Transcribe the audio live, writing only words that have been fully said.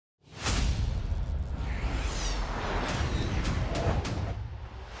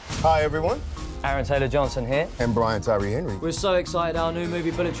Hi, everyone. Aaron Taylor-Johnson here. And Brian Tyree Henry. We're so excited our new movie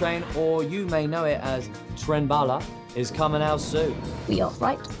Bullet Train, or you may know it as Tren Bala, is coming out soon. We are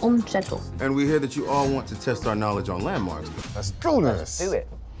right on schedule. And we hear that you all want to test our knowledge on landmarks. Let's do this. Do it.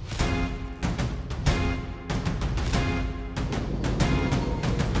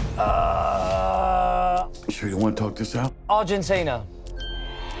 Sure you want to talk this out? Argentina.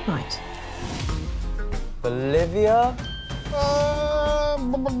 Right. Bolivia?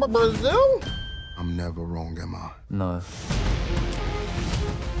 Brazil? I'm never wrong, am I? No.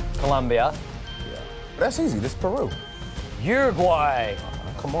 Colombia. That's easy. This is Peru. Uruguay.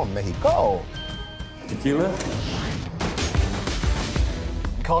 Come on, Mexico. Tequila?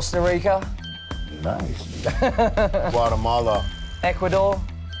 Costa Rica. Nice. Guatemala. Ecuador.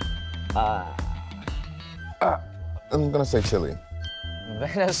 I'm gonna say Chile.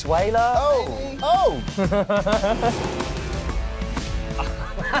 Venezuela. Oh!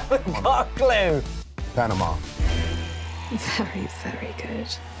 Got a clue. Panama. Very, very good.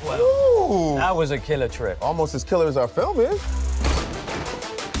 Ooh! That was a killer trip. Almost as killer as our film is.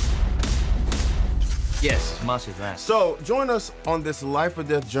 Yes, much as that. So, join us on this life or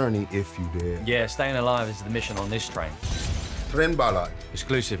death journey if you dare. Yeah, staying alive is the mission on this train. Tren Bala.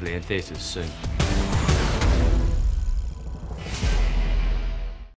 Exclusively in theaters soon.